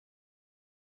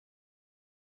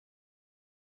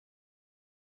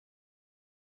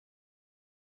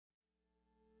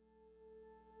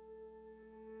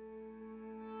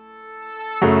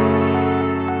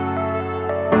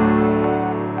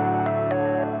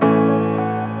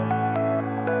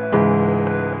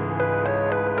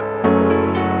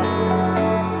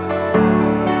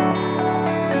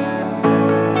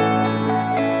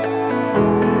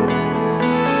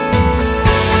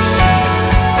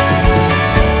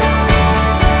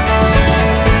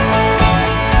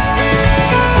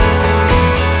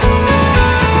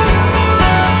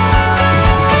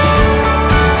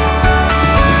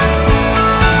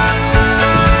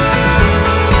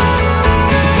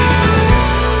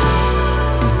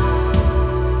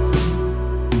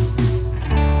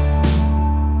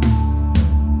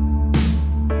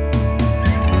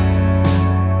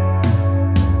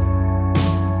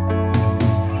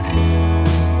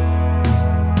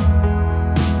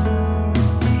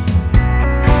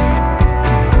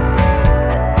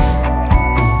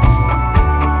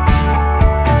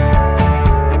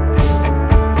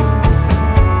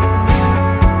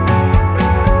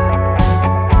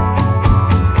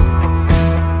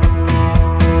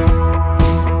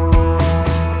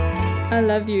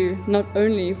not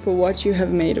only for what you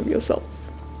have made of yourself,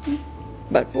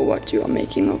 but for what you are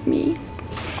making of me.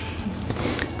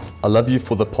 I love you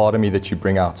for the part of me that you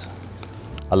bring out.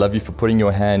 I love you for putting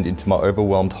your hand into my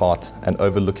overwhelmed heart and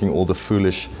overlooking all the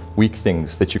foolish, weak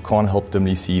things that you can't help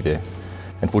dimly see there,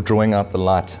 and for drawing out the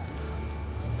light,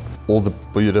 all the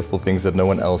beautiful things that no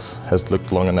one else has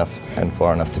looked long enough and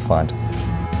far enough to find.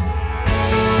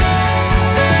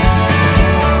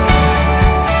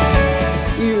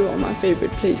 You are my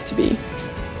favorite place to be.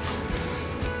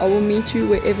 I will meet you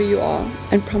wherever you are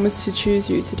and promise to choose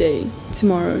you today,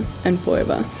 tomorrow, and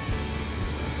forever.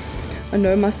 I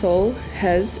know my soul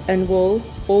has and will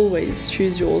always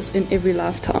choose yours in every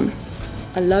lifetime.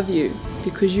 I love you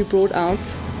because you brought out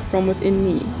from within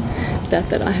me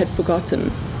that I had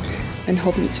forgotten and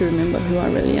helped me to remember who I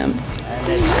really am.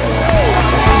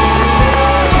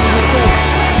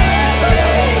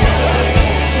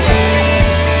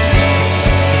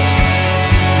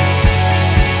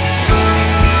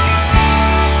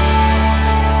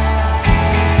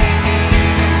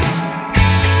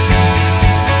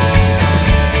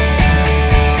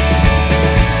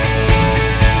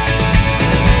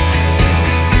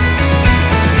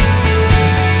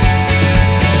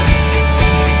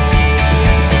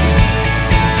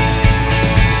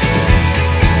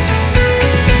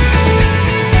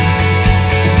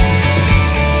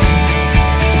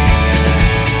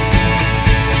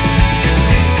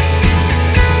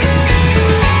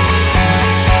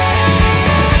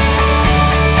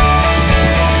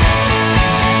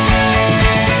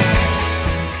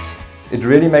 It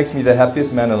really makes me the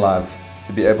happiest man alive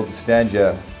to be able to stand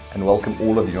here and welcome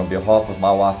all of you on behalf of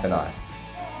my wife and I.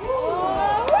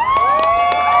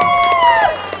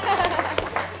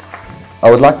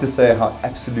 I would like to say how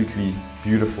absolutely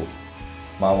beautiful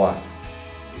my wife,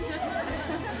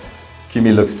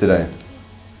 Kimi, looks today.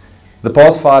 The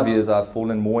past 5 years I've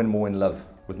fallen more and more in love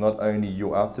with not only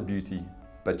your outer beauty,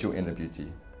 but your inner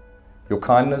beauty. Your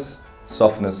kindness,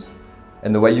 softness,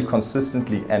 and the way you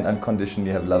consistently and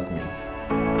unconditionally have loved me.